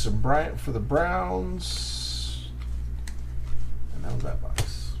 Harrison Bryant for the Browns. And that was that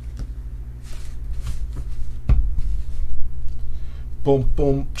box. Boom,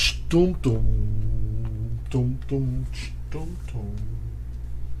 boom, dum, dum, dum, dum, dum, dum.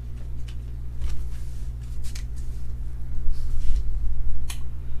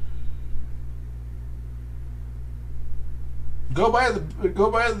 Go buy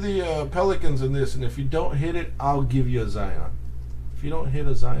the Pelicans in this, and if you don't hit it, I'll give you a Zion. If you don't hit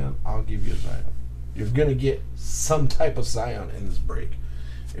a Zion, I'll give you a Zion. You're gonna get some type of Zion in this break.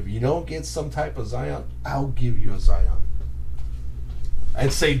 If you don't get some type of Zion, I'll give you a Zion.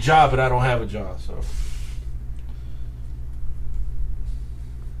 I'd say jaw, but I don't have a jaw, so.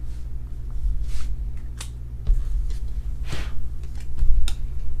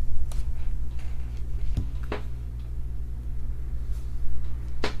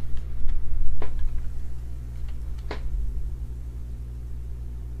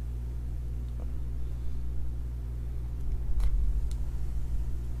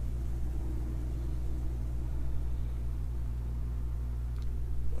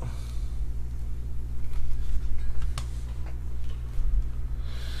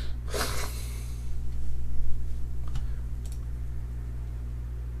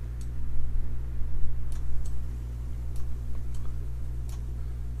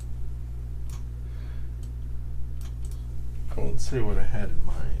 Let's see what I had in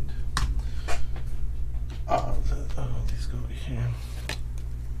mind. These go here.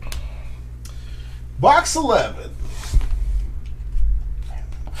 Box 11.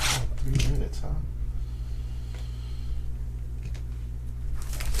 3 minutes, huh?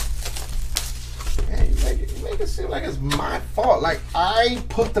 Yeah, you make it seem like it's my fault. Like I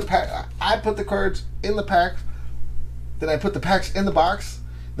put the cards in the pack, then I put the packs in the box,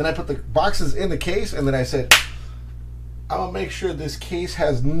 then I put the boxes in the case, and then I said, I'm going to make sure this case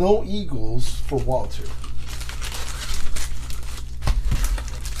has no Eagles for Walter.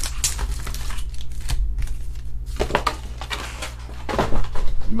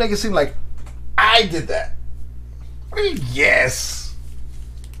 You make it seem like I did that. What do you mean, yes?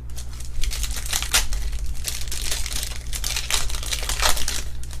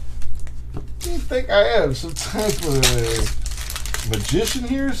 Do you think I am? Some type of magician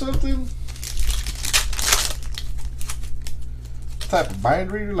here or something? Type of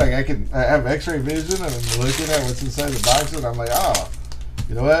mind reader, like I have x-ray vision and I'm looking at what's inside the box and I'm like, oh,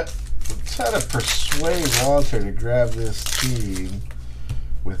 you know what, I'm trying to persuade Walter to grab this team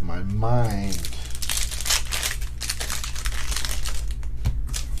with my mind.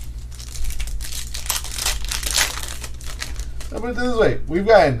 I'll put it this way, we've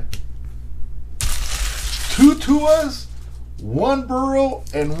gotten 2 Tuas, 1 Burrow,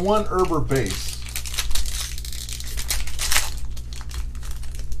 and 1 Herbert base.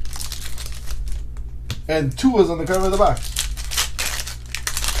 And 2 was on the cover of the box.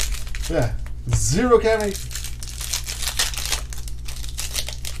 Yeah. 0 Cavity.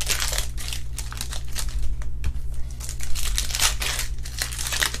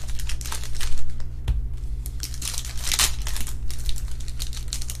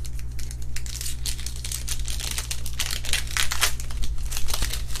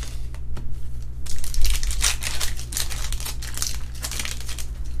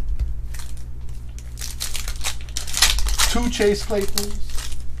 Two Chase Claypools.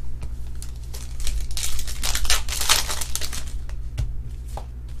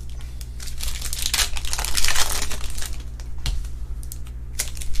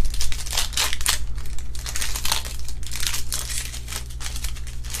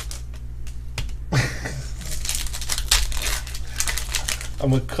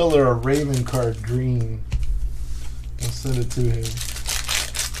 I'm gonna color a Raven card green and send it to him.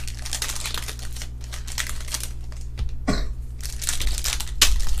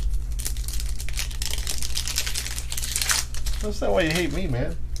 That's not why you hate me,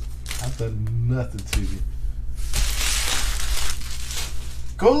 man. I've done nothing to you.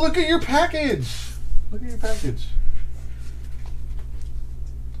 Go look at your package. Look at your package.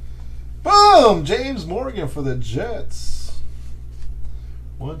 Boom! James Morgan for the Jets.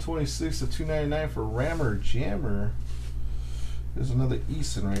 126 to 299 for Rammer Jammer. There's another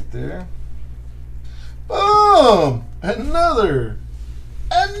Eason right there. Boom! Another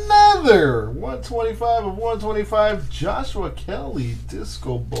 125 of 125 Joshua Kelly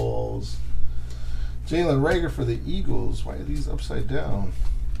Disco Balls. Jalen Reagor for the Eagles. Why are these upside down?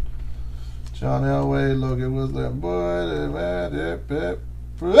 John Elway, Logan Woodland,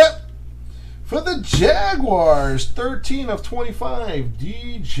 for the Jaguars, 13 of 25,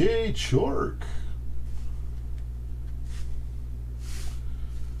 DJ Chark.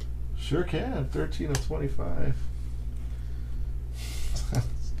 Sure can, 13 of 25.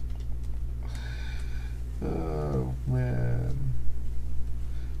 Oh, man.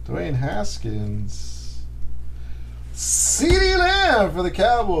 Dwayne Haskins. CeeDee Lamb for the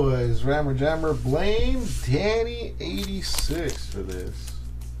Cowboys. Rammer Jammer, Blame, Danny, 86 for this.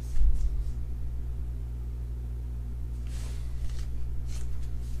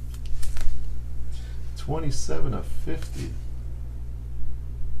 27 of 50.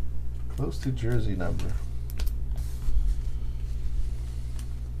 Close to jersey number.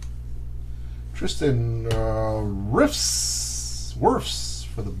 Tristan Wirfs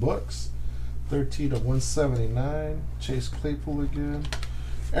for the Bucks. 13 of 179. Chase Claypool again.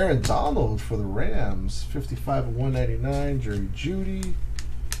 Aaron Donald for the Rams. 55 of 199. Jerry Jeudy.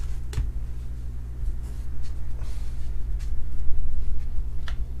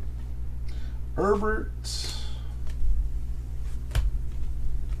 Herbert.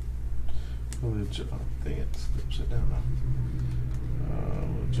 Dang it, upside down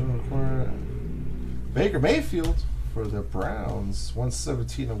now. Baker Mayfield for the Browns.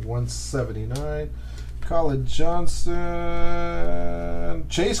 117 of 179. Colin Johnson.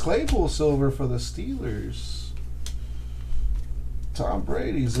 Chase Claypool silver for the Steelers. Tom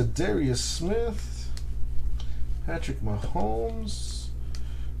Brady. Zadarius Smith. Patrick Mahomes.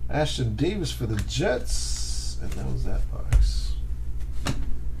 Ashton Davis for the Jets. And that was that box.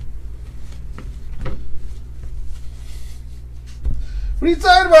 What are you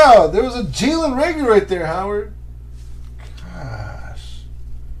talking about? There was a Jalen Reagor right there, Howard. Gosh.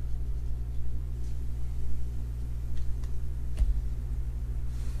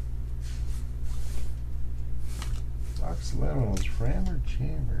 Box 11 was Rammer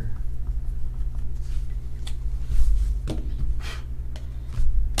Jammer.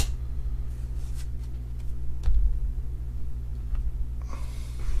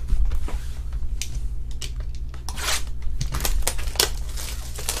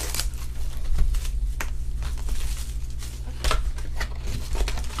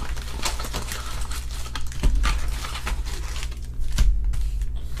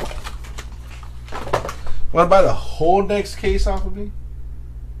 Want to buy the whole next case off of me,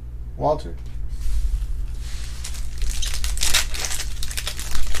 Walter?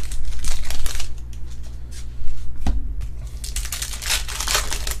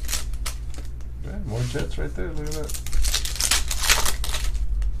 Yeah, more Jets right there. Look at that.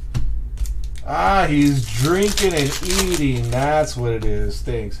 Ah, he's drinking and eating. That's what it is.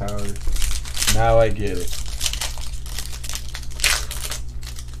 Thanks, Howard. Now I get it.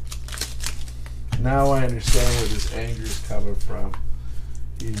 Now I understand where this anger is coming from.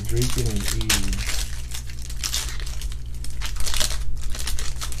 He's drinking and eating.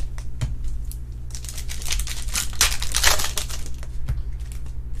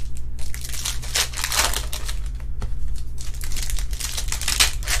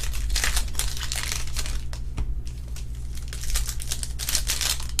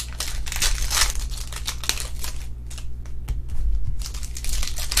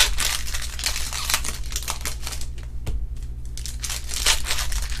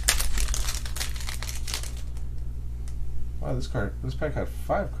 Wow, this pack had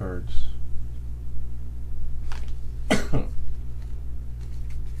 5 cards.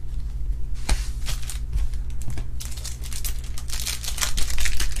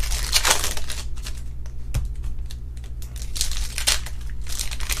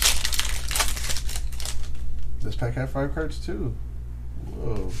 This pack had 5 cards too.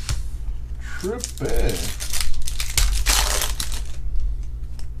 Whoa. Trippy.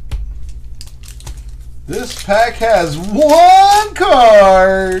 This pack has 1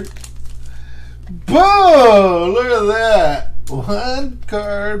 card. Boom! Look at that. 1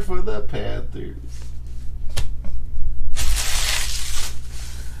 card for the Panthers.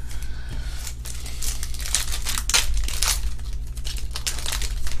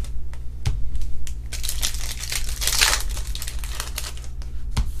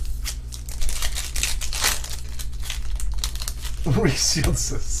 Resealed.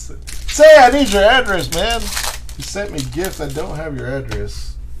 Say, I need your address, man. You sent me gifts. I don't have your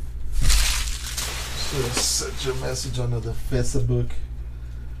address. Should have sent you a message on the Facebook.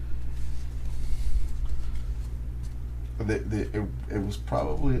 It was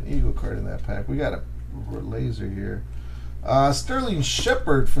probably an Eagle card in that pack. We got a laser here. Sterling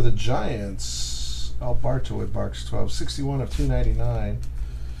Shepard for the Giants. Alberto at box 12. 61 of 299.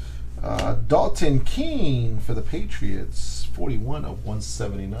 Dalton Keene for the Patriots. 41 of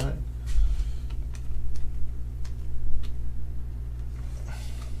 179.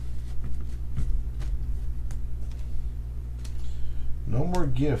 No more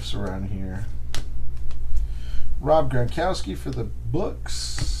gifts around here. Rob Gronkowski for the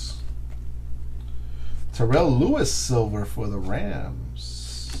Bucks. Terrell Lewis silver for the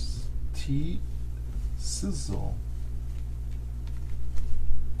Rams. T. Sizzle.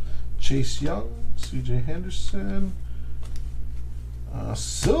 Chase Young, C.J. Henderson.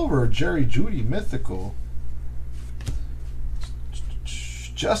 Silver, Jerry Jeudy mythical.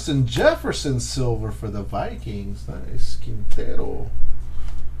 Justin Jefferson silver for the Vikings. Nice. Quintero.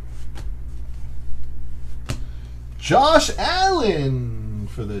 Josh Allen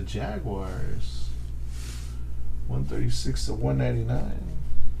for the Jaguars. 136 to 199.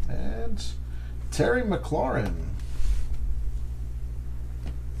 And Terry McLaurin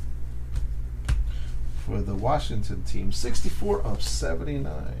for the Washington team. 64 of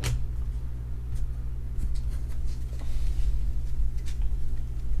 79.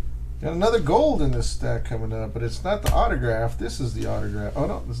 Got another gold in this stack coming up, but it's not the autograph. This is the autograph. Oh,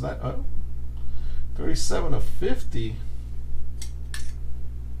 no, it's not. Oh. 37 of 50.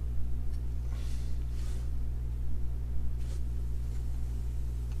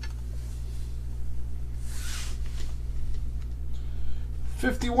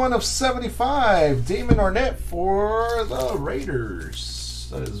 $51 of 75. Damon Arnett for the Raiders.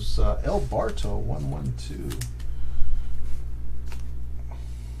 That is El Barto 112.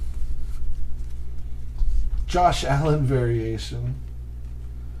 Josh Allen variation.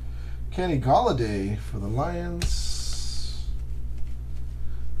 Kenny Golladay for the Lions.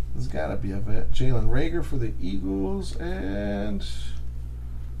 There's got to be a vet. Jalen Reagor for the Eagles. And,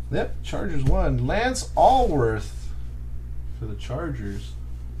 yep, Chargers won. Lance Allworth for the Chargers.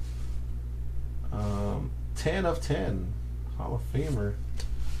 10 of 10. Hall of Famer.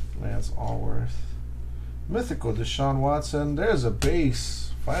 Lance Allworth. Mythical Deshaun Watson. There's a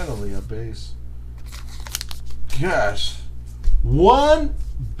base. Finally a base. Gosh. One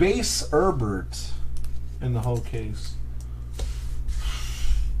base Herbert in the whole case.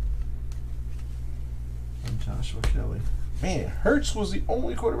 And Joshua Kelly. Man, Hurts was the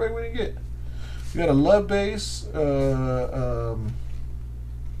only quarterback we didn't get. We got a Love base. We got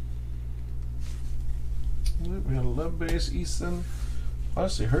a Love base. Easton.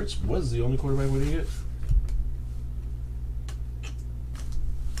 Honestly, Hurts was the only quarterback we didn't get.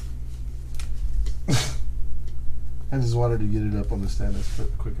 I just wanted to get it up on the stand as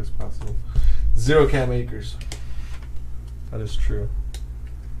quick as possible. 0 Cam Akers. That is true.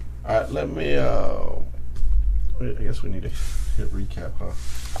 All right, let me. I guess we need to hit recap, huh?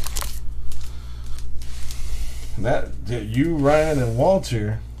 That you, Ryan, and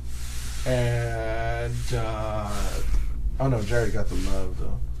Walter, and oh no, Jared got the love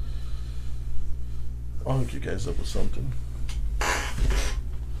though. I'll hook you guys up with something.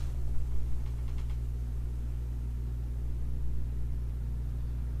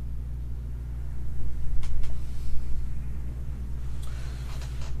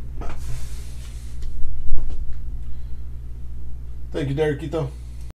 Thank you, Derekito.